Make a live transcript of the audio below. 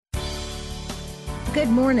Good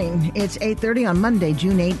morning. It's 8:30 on Monday,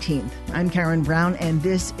 June 18th. I'm Karen Brown, and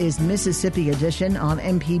this is Mississippi Edition on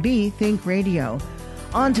MPB Think Radio.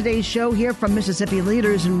 On today's show, hear from Mississippi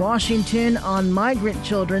leaders in Washington on migrant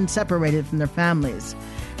children separated from their families,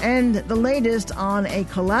 and the latest on a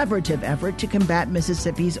collaborative effort to combat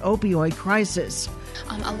Mississippi's opioid crisis.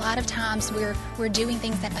 A lot of times we're doing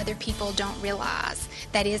things that other people don't realize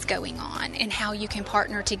that is going on, and how you can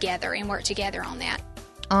partner together and work together on that.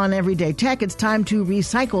 On Everyday Tech, it's time to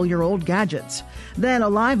recycle your old gadgets. Then a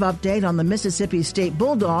live update on the Mississippi State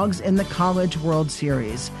Bulldogs in the College World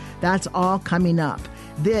Series. That's all coming up.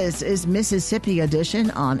 This is Mississippi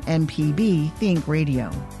Edition on MPB Think Radio.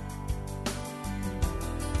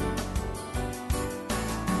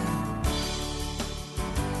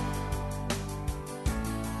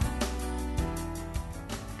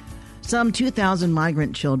 Some 2,000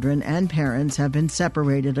 migrant children and parents have been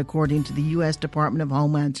separated, according to the U.S. Department of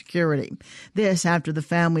Homeland Security. This after the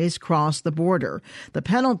families crossed the border. The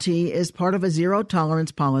penalty is part of a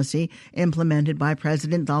zero-tolerance policy implemented by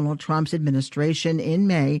President Donald Trump's administration in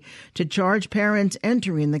May to charge parents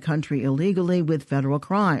entering the country illegally with federal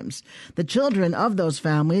crimes. The children of those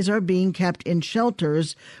families are being kept in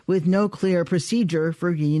shelters with no clear procedure for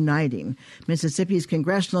reuniting. Mississippi's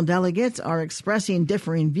congressional delegates are expressing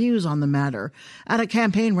differing views on the matter. At a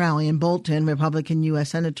campaign rally in Bolton, Republican U.S.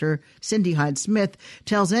 Senator Cindy Hyde-Smith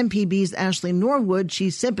tells MPB's Ashley Norwood she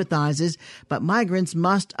sympathizes, but migrants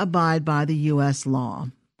must abide by the U.S. law.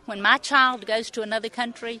 When my child goes to another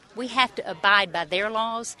country, we have to abide by their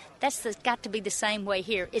laws. That's got to be the same way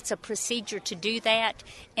here. It's a procedure to do that,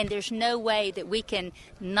 and there's no way that we can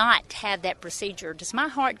not have that procedure. Does my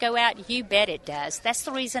heart go out? You bet it does. That's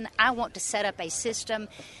the reason I want to set up a system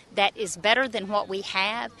that is better than what we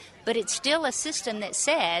have, but it's still a system that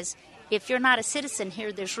says if you're not a citizen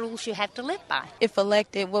here, there's rules you have to live by. If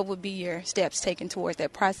elected, what would be your steps taken towards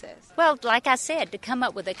that process? Well, like I said, to come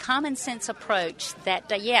up with a common sense approach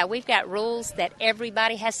that, we've got rules that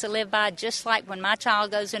everybody has to live by, just like when my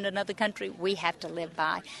child goes into another country, we have to live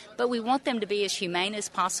by. But we want them to be as humane as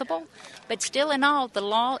possible. But still in all, the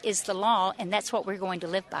law is the law, and that's what we're going to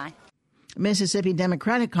live by. Mississippi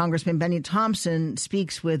Democratic Congressman Bennie Thompson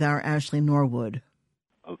speaks with our Ashley Norwood.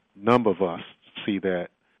 A number of us see that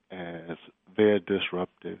as very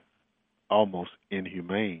disruptive, almost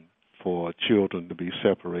inhumane for children to be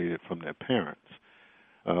separated from their parents.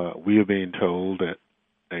 We are being told that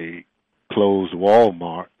a closed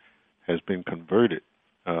Walmart has been converted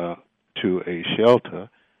to a shelter,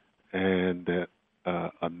 and that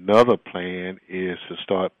another plan is to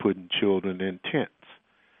start putting children in tents.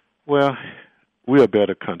 Well, we're a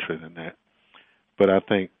better country than that, but I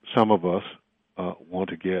think some of us want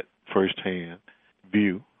to get firsthand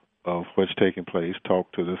view of what's taking place,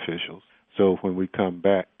 talk to the officials. So when we come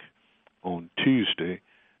back on Tuesday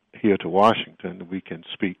here to Washington, we can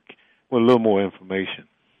speak with a little more information.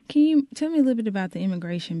 Can you tell me a little bit about the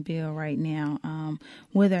immigration bill right now,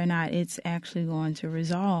 whether or not it's actually going to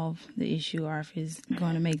resolve the issue or if it's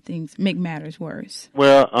going to make matters worse?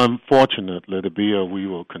 Well, unfortunately, the bill we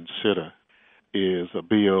will consider is a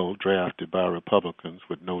bill drafted by Republicans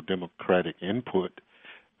with no Democratic input,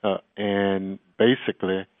 and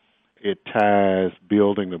basically it ties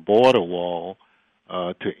building the border wall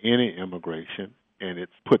to any immigration, and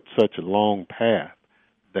it's put such a long path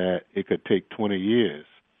that it could take 20 years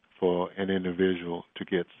for an individual to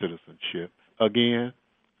get citizenship. Again,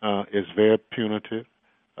 it's very punitive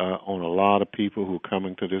on a lot of people who are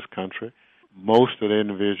coming to this country. Most of the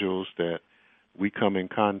individuals that we come in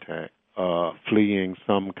contact are fleeing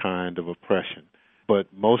some kind of oppression, but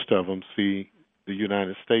most of them see the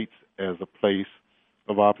United States as a place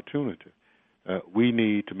of opportunity. We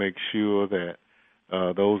need to make sure that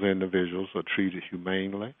those individuals are treated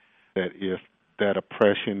humanely, that if that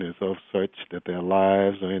oppression is of such that their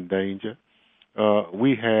lives are in danger,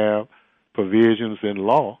 we have provisions in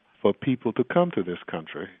law for people to come to this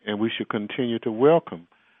country, and we should continue to welcome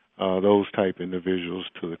those type individuals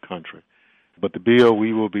to the country. But the bill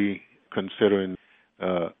we will be considering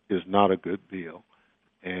is not a good bill,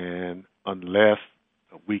 and unless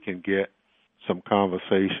we can get some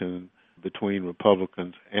conversation between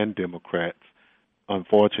Republicans and Democrats,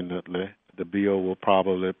 unfortunately, the bill will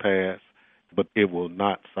probably pass, but it will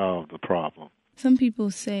not solve the problem. Some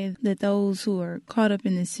people say that those who are caught up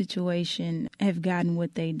in this situation have gotten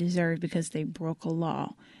what they deserve because they broke a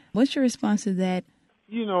law. What's your response to that?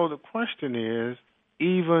 You know, the question is,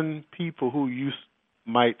 even people who you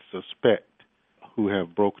might suspect who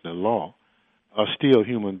have broken the law are still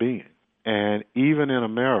human beings. And even in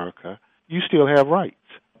America, you still have rights.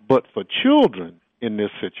 But for children in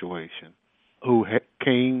this situation who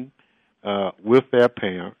came with their their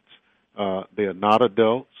parents. They are not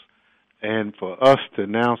adults. And for us to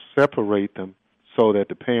now separate them so that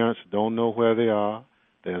the parents don't know where they are,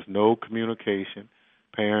 there's no communication.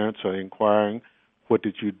 Parents are inquiring, what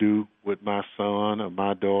did you do with my son or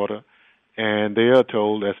my daughter? And they are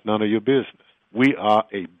told that's none of your business. We are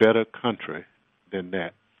a better country than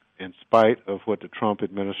that. In spite of what the Trump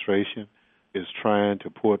administration is trying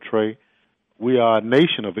to portray, we are a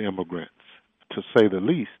nation of immigrants, to say the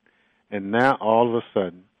least. And now all of a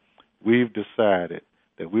sudden, we've decided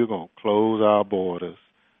that we're going to close our borders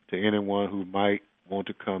to anyone who might want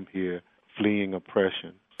to come here fleeing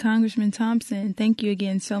oppression. Congressman Thompson, thank you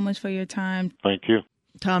again so much for your time. Thank you.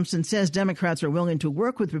 Thompson says Democrats are willing to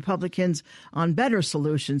work with Republicans on better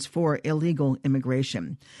solutions for illegal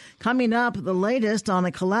immigration. Coming up, the latest on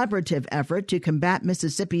a collaborative effort to combat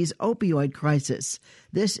Mississippi's opioid crisis.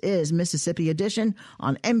 This is Mississippi Edition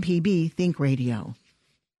on MPB Think Radio.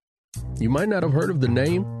 You might not have heard of the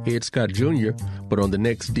name Ed Scott Jr., but on the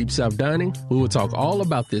next Deep South Dining, we will talk all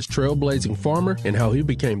about this trailblazing farmer and how he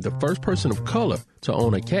became the first person of color to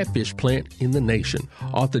own a catfish plant in the nation.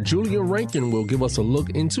 Author Julian Rankin will give us a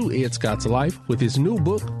look into Ed Scott's life with his new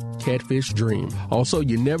book, Catfish Dream. Also,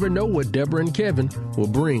 you never know what Deborah and Kevin will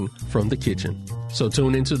bring from the kitchen. So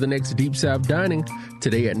tune into the next Deep South Dining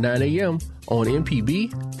today at 9 a.m. on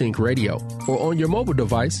MPB Think Radio or on your mobile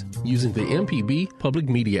device using the MPB Public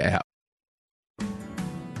Media app.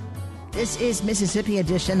 This is Mississippi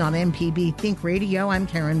Edition on MPB Think Radio. I'm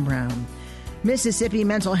Karen Brown. Mississippi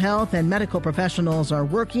mental health and medical professionals are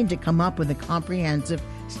working to come up with a comprehensive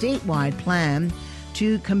statewide plan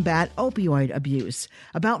to combat opioid abuse.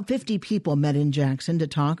 About 50 people met in Jackson to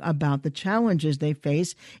talk about the challenges they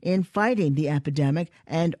face in fighting the epidemic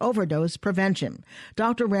and overdose prevention.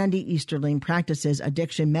 Dr. Randy Easterling practices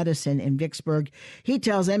addiction medicine in Vicksburg. He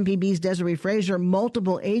tells MPB's Desiree Frazier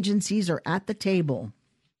multiple agencies are at the table.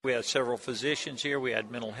 We had several physicians here. We had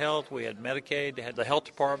mental health. We had Medicaid. They had the health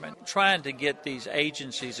department. Trying to get these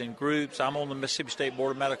agencies and groups. I'm on the Mississippi State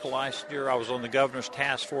Board of Medical Licensure. I was on the governor's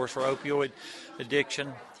task force for opioid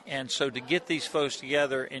addiction. And so to get these folks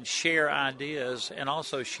together and share ideas and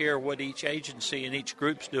also share what each agency and each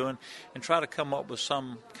group's doing and try to come up with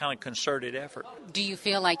some kind of concerted effort. Do you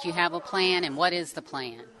feel like you have a plan, and what is the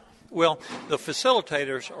plan? Well, the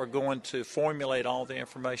facilitators are going to formulate all the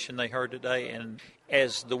information they heard today, and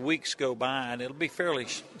as the weeks go by, and it'll be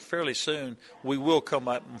fairly soon, we will come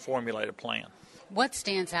up and formulate a plan. What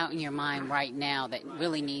stands out in your mind right now that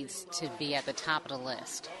really needs to be at the top of the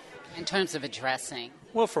list in terms of addressing?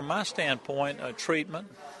 Well, from my standpoint, treatment,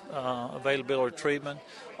 availability of treatment,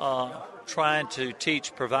 trying to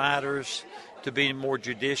teach providers to be more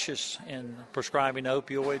judicious in prescribing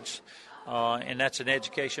opioids, and that's an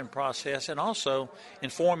education process, and also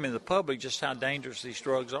informing the public just how dangerous these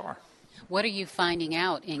drugs are. What are you finding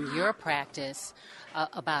out in your practice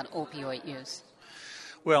about opioid use?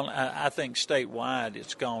 Well, I think statewide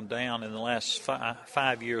it's gone down. In the last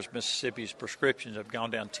 5 years, Mississippi's prescriptions have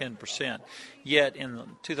gone down 10%. Yet in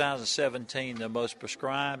 2017, the most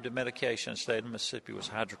prescribed medication in the state of Mississippi was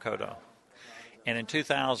hydrocodone. And in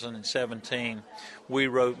 2017, we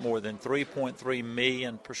wrote more than 3.3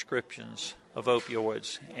 million prescriptions of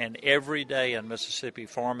opioids. And every day in Mississippi,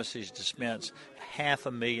 pharmacies dispense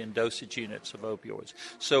 500,000 dosage units of opioids.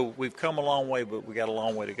 So we've come a long way, but we got a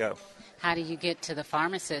long way to go. How do you get to the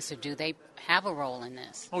pharmacists, or do they have a role in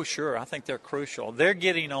this? Oh, sure. I think they're crucial. They're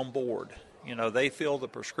getting on board. You know, they fill the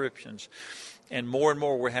prescriptions. And more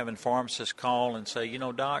we're having pharmacists call and say,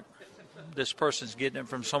 Doc, this person's getting it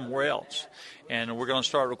from somewhere else. And we're going to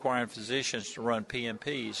start requiring physicians to run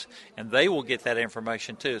PMPs, and they will get that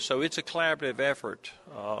information too. So it's a collaborative effort.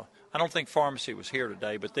 I don't think pharmacy was here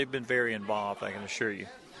today, but they've been very involved, I can assure you.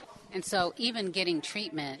 And so even getting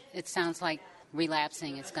treatment, it sounds like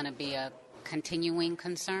relapsing is going to be a continuing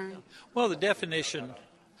concern? Well, the definition,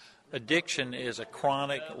 addiction is a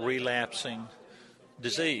chronic relapsing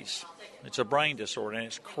disease. It's a brain disorder, and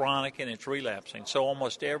it's chronic and it's relapsing. So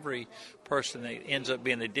almost every person that ends up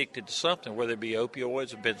being addicted to something, whether it be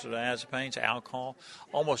opioids or benzodiazepines, alcohol,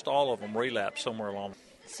 almost all of them relapse somewhere along.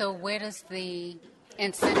 So where does the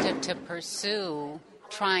incentive to pursue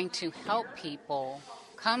trying to help people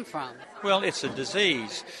come from? Well, it's a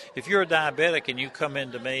disease. If you're a diabetic and you come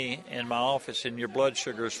into me in my office and your blood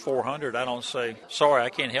sugar is 400, I don't say, sorry, I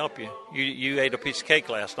can't help you. You ate a piece of cake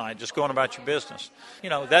last night, just going about your business.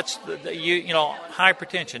 That's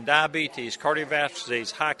hypertension, diabetes, cardiovascular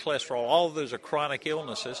disease, high cholesterol, all of those are chronic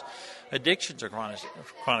illnesses. Addictions are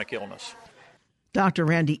chronic illness. Dr.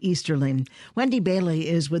 Randy Easterling. Wendy Baily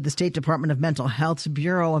is with the State Department of Mental Health's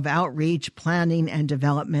Bureau of Outreach, Planning, and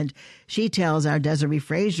Development. She tells our Desiree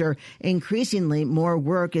Frazier increasingly more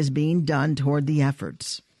work is being done toward the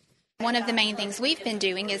efforts. One of the main things we've been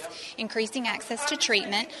doing is increasing access to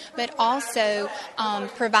treatment, but also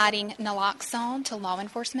providing naloxone to law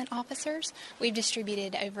enforcement officers. We've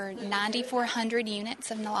distributed over 9,400 units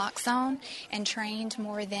of naloxone and trained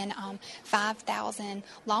more than 5,000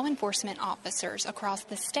 law enforcement officers across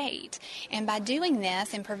the state. And by doing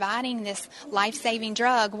this and providing this life-saving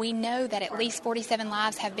drug, we know that at least 47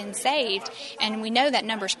 lives have been saved, and we know that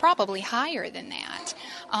number's probably higher than that.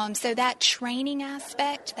 So that training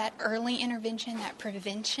aspect, that early intervention, that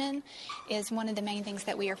prevention is one of the main things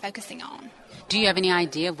that we are focusing on. Do you have any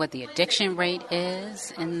idea of what the addiction rate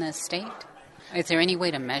is in the state? Is there any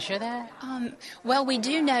way to measure that? Well, we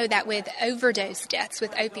do know that with overdose deaths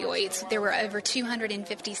with opioids, there were over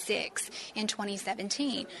 256 in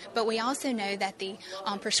 2017. But we also know that the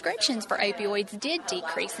prescriptions for opioids did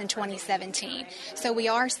decrease in 2017. So we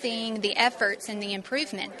are seeing the efforts and the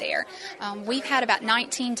improvement there. We've had about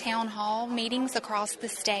 19 town hall meetings across the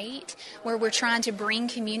state where we're trying to bring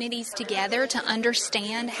communities together to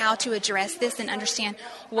understand how to address this and understand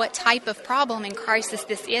what type of problem and crisis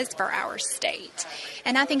this is for our state.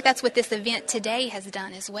 And I think that's what this event today has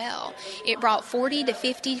done as well. It brought 40 to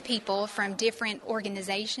 50 people from different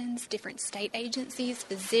organizations, different state agencies,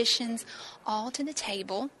 physicians, all to the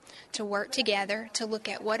table to work together to look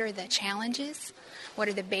at what are the challenges, what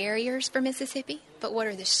are the barriers for Mississippi, but what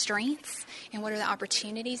are the strengths and what are the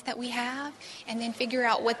opportunities that we have, and then figure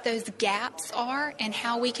out what those gaps are and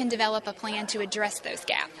how we can develop a plan to address those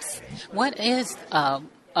gaps. What is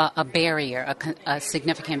a barrier, a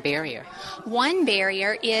significant barrier? One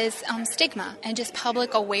barrier is stigma and just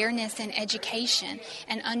public awareness and education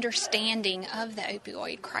and understanding of the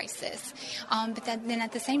opioid crisis. But then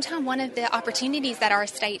at the same time, one of the opportunities that our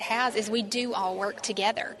state has is we do all work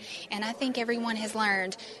together. And I think everyone has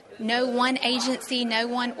learned no one agency, no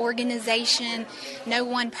one organization, no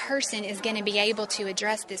one person is going to be able to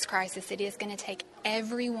address this crisis. It is going to take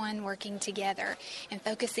everyone working together and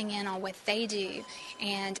focusing in on what they do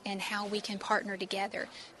and how we can partner together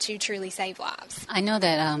to truly save lives. I know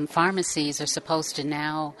that pharmacies are supposed to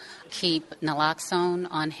now keep naloxone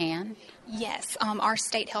on hand. Yes, our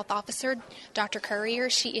state health officer, Dr.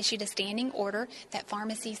 Currier, she issued a standing order that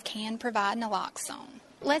pharmacies can provide naloxone.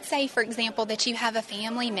 Let's say, for example, that you have a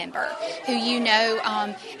family member who you know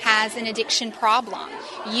has an addiction problem.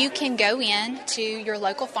 You can go in to your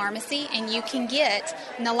local pharmacy and you can get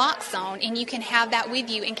naloxone and you can have that with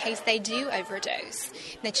you in case they do overdose,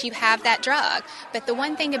 that you have that drug. But the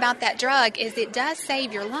one thing about that drug is it does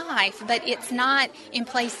save your life, but it's not in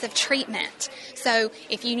place of treatment. So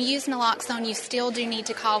if you use naloxone, you still do need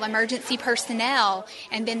to call emergency personnel,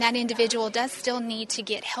 and then that individual does still need to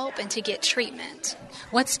get help and to get treatment.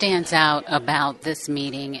 What stands out about this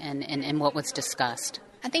meeting and what was discussed?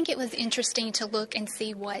 I think it was interesting to look and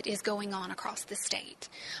see what is going on across the state.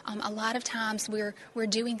 A lot of times we're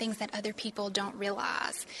doing things that other people don't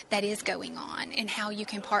realize that is going on and how you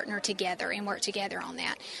can partner together and work together on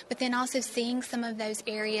that. But then also seeing some of those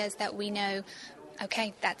areas that we know,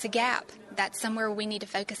 okay, that's a gap. That's somewhere we need to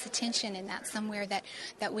focus attention, and that's somewhere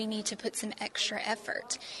that we need to put some extra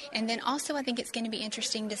effort. And then also I think it's going to be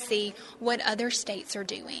interesting to see what other states are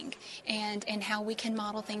doing and how we can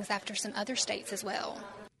model things after some other states as well.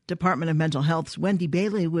 Department of Mental Health's Wendy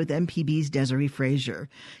Baily with MPB's Desiree Frazier.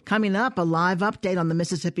 Coming up, a live update on the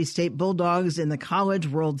Mississippi State Bulldogs in the College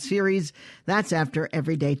World Series. That's after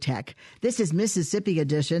Everyday Tech. This is Mississippi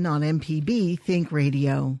Edition on MPB Think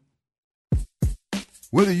Radio.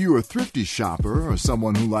 Whether you're a thrifty shopper or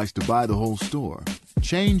someone who likes to buy the whole store,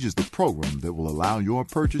 Change is the program that will allow your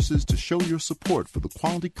purchases to show your support for the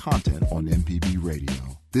quality content on MPB Radio.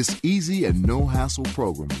 This easy and no-hassle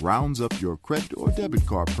program rounds up your credit or debit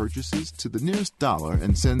card purchases to the nearest dollar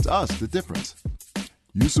and sends us the difference.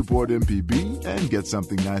 You support MPB and get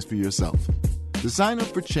something nice for yourself. To sign up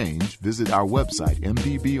for Change, visit our website,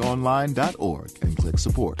 mpbonline.org, and click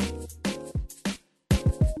Support.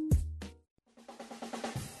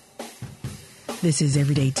 This is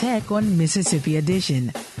Everyday Tech on Mississippi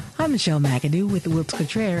Edition. I'm Michelle McAdoo with Wiltz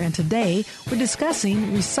Cottrell, and today we're discussing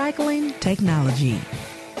recycling technology.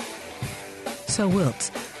 So, Wiltz,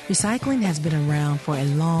 recycling has been around for a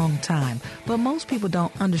long time, but most people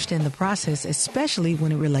don't understand the process, especially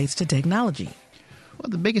when it relates to technology. Well,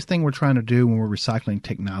 the biggest thing we're trying to do when we're recycling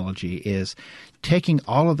technology is taking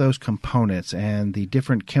all of those components and the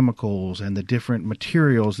different chemicals and the different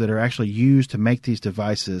materials that are actually used to make these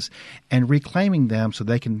devices and reclaiming them so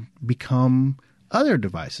they can become other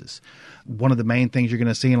devices. One of the main things you're going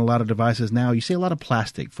to see in a lot of devices now, you see a lot of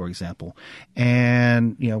plastic, for example.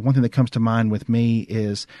 And, one thing that comes to mind with me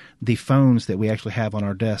is the phones that we actually have on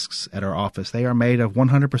our desks at our office. They are made of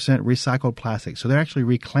 100% recycled plastic. So they're actually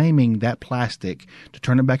reclaiming that plastic to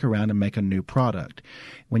turn it back around and make a new product.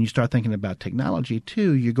 When you start thinking about technology,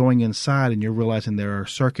 too, you're going inside and you're realizing there are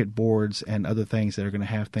circuit boards and other things that are going to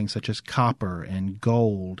have things such as copper and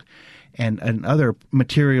gold and other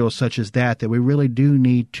materials such as that we really do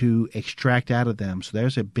need to extract out of them. So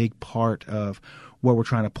there's a big part of what we're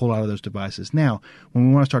trying to pull out of those devices. Now, when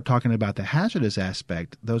we want to start talking about the hazardous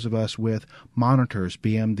aspect, those of us with monitors,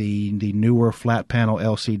 be them the newer flat panel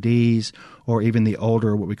LCDs or even the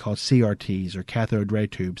older what we call CRTs or cathode ray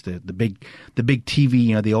tubes, the big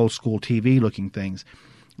TV, the old school TV looking things,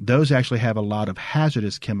 those actually have a lot of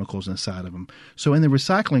hazardous chemicals inside of them. So in the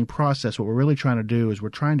recycling process, what we're really trying to do is we're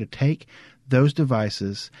trying to take those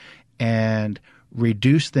devices and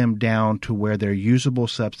reduce them down to where they're usable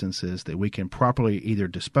substances that we can properly either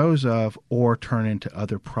dispose of or turn into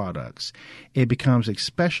other products. It becomes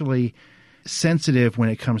especially sensitive when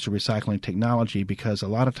it comes to recycling technology because a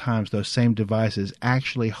lot of times those same devices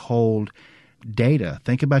actually hold data.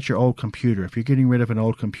 Think about your old computer. If you're getting rid of an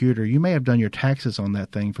old computer, you may have done your taxes on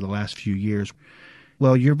that thing for the last few years.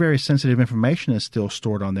 Well, your very sensitive information is still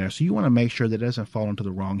stored on there, so you want to make sure that it doesn't fall into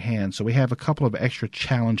the wrong hands. So we have a couple of extra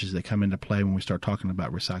challenges that come into play when we start talking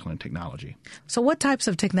about recycling technology. So what types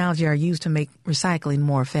of technology are used to make recycling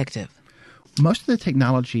more effective? Most of the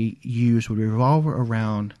technology used would revolve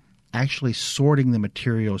around actually sorting the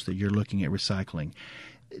materials that you're looking at recycling.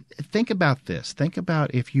 Think about this. Think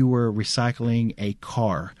about if you were recycling a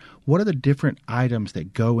car. What are the different items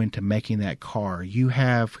that go into making that car? You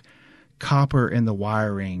have copper in the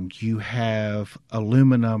wiring. You have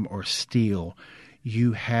aluminum or steel.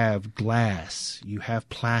 You have glass. You have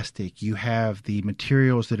plastic. You have the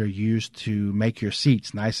materials that are used to make your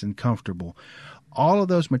seats nice and comfortable. All of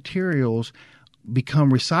those materials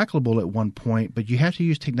become recyclable at one point, but you have to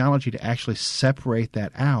use technology to actually separate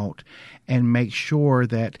that out and make sure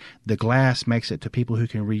that the glass makes it to people who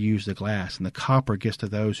can reuse the glass and the copper gets to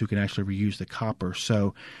those who can actually reuse the copper.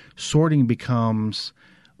 So sorting becomes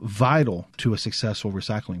vital to a successful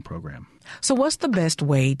recycling program. So what's the best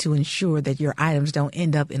way to ensure that your items don't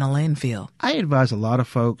end up in a landfill? I advise a lot of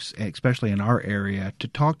folks, especially in our area, to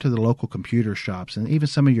talk to the local computer shops and even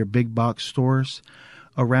some of your big box stores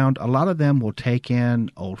around. A lot of them will take in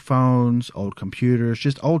old phones, old computers,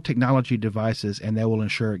 just old technology devices, and they will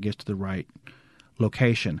ensure it gets to the right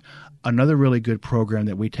location. Another really good program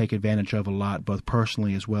that we take advantage of a lot, both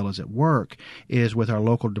personally as well as at work, is with our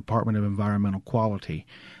local Department of Environmental Quality.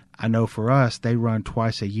 I know for us, they run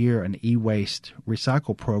twice a year an e-waste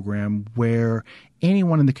recycle program where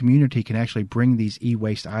anyone in the community can actually bring these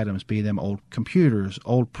e-waste items, be them old computers,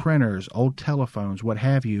 old printers, old telephones, what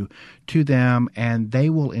have you, to them, and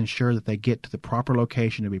they will ensure that they get to the proper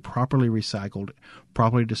location to be properly recycled,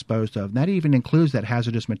 properly disposed of. And that even includes that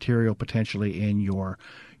hazardous material potentially in your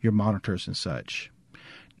monitors and such.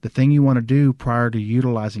 The thing you want to do prior to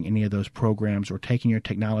utilizing any of those programs or taking your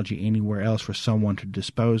technology anywhere else for someone to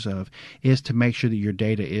dispose of is to make sure that your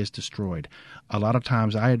data is destroyed. A lot of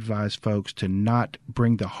times I advise folks to not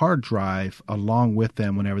bring the hard drive along with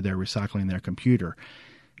them whenever they're recycling their computer.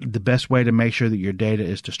 The best way to make sure that your data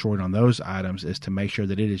is destroyed on those items is to make sure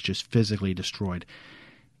that it is just physically destroyed.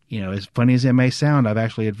 As funny as it may sound, I've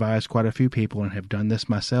actually advised quite a few people and have done this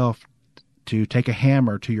myself to take a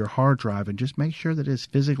hammer to your hard drive and just make sure that it's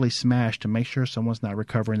physically smashed to make sure someone's not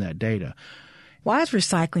recovering that data. Why is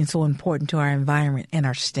recycling so important to our environment and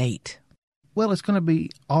our state? Well, it's going to be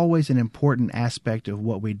always an important aspect of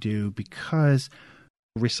what we do because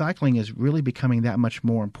recycling is really becoming that much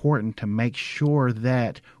more important to make sure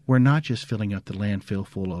that we're not just filling up the landfill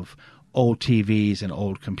full of old TVs and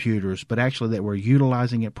old computers, but actually that we're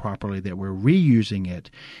utilizing it properly, that we're reusing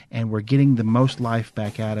it, and we're getting the most life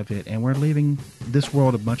back out of it, and we're leaving this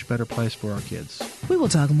world a much better place for our kids. We will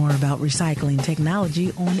talk more about recycling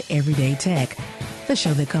technology on Everyday Tech, the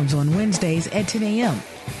show that comes on Wednesdays at 10 a.m.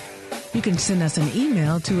 You can send us an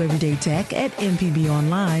email to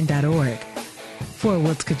everydaytech@mpbonline.org. For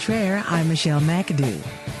Wiltz Cottrell, I'm Michelle McAdoo.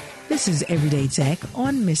 This is Everyday Tech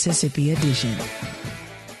on Mississippi Edition.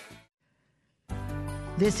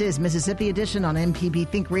 This is Mississippi Edition on MPB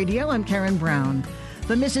Think Radio. I'm Karen Brown.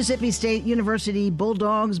 The Mississippi State University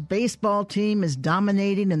Bulldogs baseball team is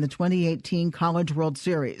dominating in the 2018 College World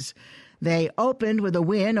Series. They opened with a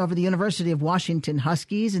win over the University of Washington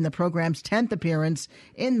Huskies in the program's 10th appearance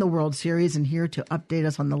in the World Series. And here to update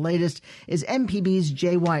us on the latest is MPB's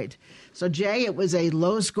Jay White. So, Jay, it was a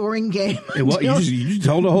low-scoring game. You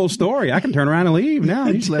told the whole story. I can turn around and leave now.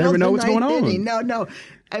 You just let everyone know what's going on. No.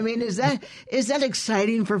 I mean, is that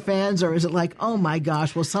exciting for fans, or is it like, oh my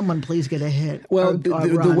gosh, will someone please get a hit? Well,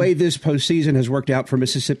 the way this postseason has worked out for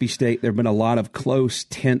Mississippi State, there have been a lot of close,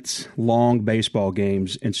 tense, long baseball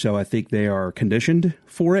games, and so I think they are conditioned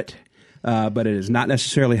for it. But it is not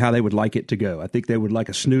necessarily how they would like it to go. I think they would like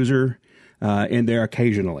a snoozer in there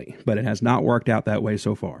occasionally, but it has not worked out that way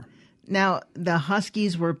so far. Now, the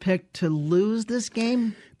Huskies were picked to lose this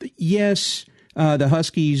game? Yes. The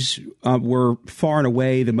Huskies were far and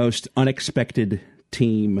away the most unexpected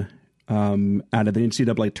team out of the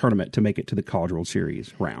NCAA tournament to make it to the College World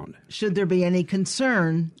Series round. Should there be any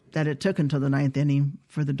concern that it took until the ninth inning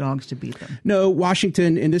for the Dogs to beat them? No,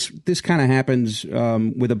 Washington, and this kind of happens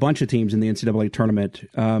with a bunch of teams in the NCAA tournament.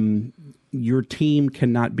 Your team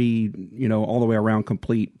cannot be, all the way around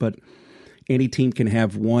complete, but any team can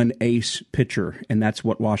have one ace pitcher, and that's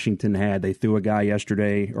what Washington had. They threw a guy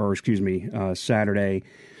Saturday,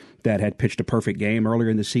 that had pitched a perfect game earlier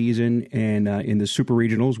in the season, and in the Super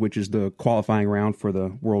Regionals, which is the qualifying round for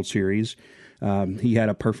the World Series, he had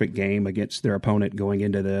a perfect game against their opponent going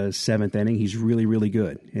into the seventh inning. He's really, really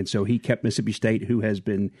good, and so he kept Mississippi State, who has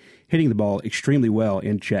been hitting the ball extremely well,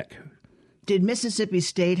 in check. Did Mississippi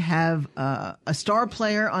State have a star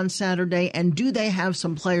player on Saturday, and do they have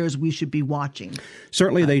some players we should be watching?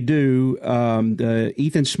 Certainly they do.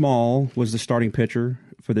 Ethan Small was the starting pitcher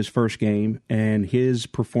for this first game, and his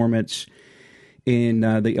performance in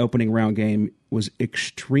the opening round game was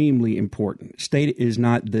extremely important. State is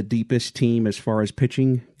not the deepest team as far as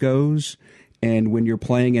pitching goes, and when you're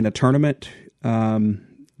playing in a tournament,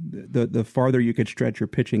 the farther you could stretch your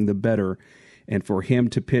pitching, the better. And for him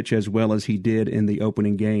to pitch as well as he did in the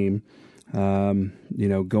opening game, going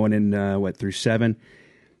in, through seven,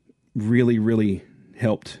 really, really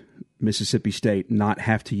helped Mississippi State not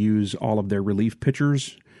have to use all of their relief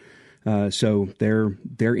pitchers. So they're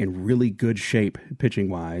in really good shape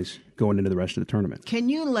pitching-wise going into the rest of the tournament. Can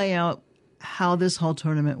you lay out how this whole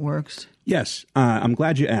tournament works? Yes. I'm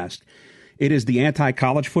glad you asked. It is the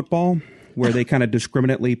anti-college football where they kind of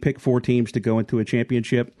discriminately pick four teams to go into a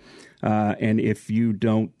championship. And if you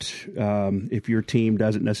don't, if your team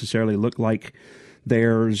doesn't necessarily look like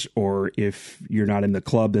theirs, or if you're not in the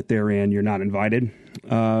club that they're in, you're not invited.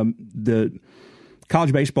 The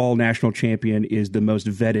college baseball national champion is the most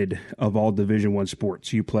vetted of all Division I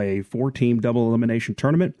sports. You play a 4-team double elimination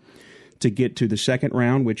tournament to get to the second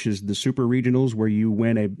round, which is the Super Regionals, where you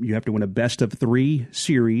have to win a best of 3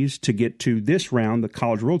 series to get to this round, the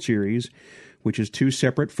College World Series, which is 2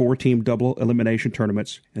 separate 4-team double elimination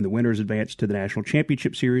tournaments, and the winners advance to the National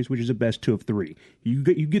Championship Series, which is a best 2 of 3. You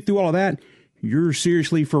get through all of that, you're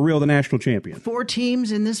seriously, for real, the national champion. 4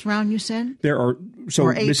 teams in this round, you said? There are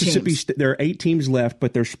there are 8 teams left,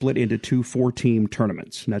 but they're split into 2 4-team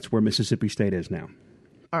tournaments, and that's where Mississippi State is now.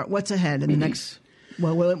 All right, what's ahead in the next?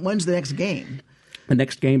 Well, when's the next game? The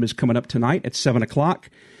next game is coming up tonight at 7:00,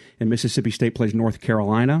 and Mississippi State plays North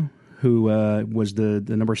Carolina, who was the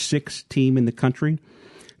number 6 team in the country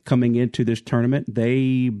coming into this tournament.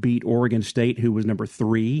 They beat Oregon State, who was number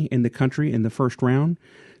 3 in the country in the first round.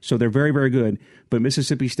 So they're very, very good. But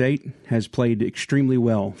Mississippi State has played extremely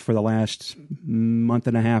well for the last month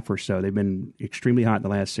and a half or so. They've been extremely hot in the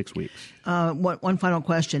last 6 weeks. One final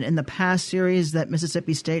question. In the past series that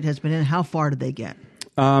Mississippi State has been in, how far did they get?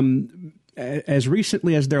 As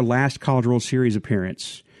recently as their last College World Series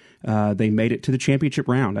appearance, they made it to the championship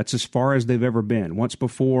round. That's as far as they've ever been. Once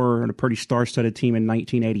before, on a pretty star-studded team in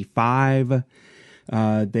 1985,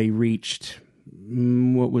 they reached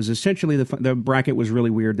what was essentially the bracket was really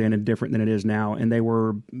weird then and different than it is now, and they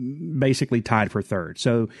were basically tied for third.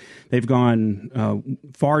 So they've gone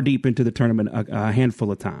far deep into the tournament a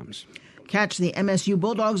handful of times. Catch the MSU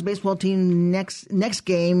Bulldogs baseball team next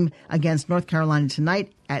game against North Carolina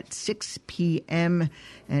tonight at 6 p.m.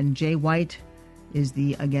 And Jay White is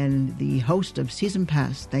the host of Season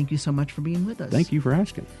Pass. Thank you so much for being with us. Thank you for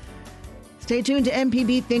asking. Stay tuned to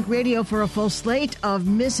MPB Think Radio for a full slate of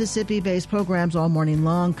Mississippi-based programs all morning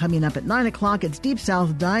long. Coming up at 9 o'clock, it's Deep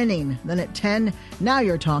South Dining. Then at 10, Now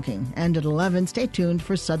You're Talking. And at 11, stay tuned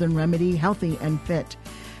for Southern Remedy, Healthy and Fit.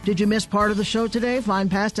 Did you miss part of the show today? Find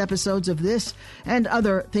past episodes of this and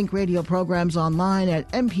other Think Radio programs online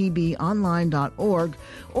at mpbonline.org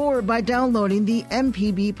or by downloading the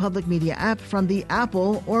MPB Public Media app from the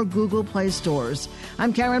Apple or Google Play stores.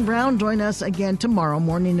 I'm Karen Brown. Join us again tomorrow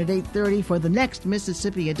morning at 8:30 for the next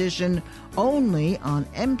Mississippi edition, only on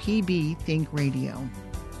MPB Think Radio.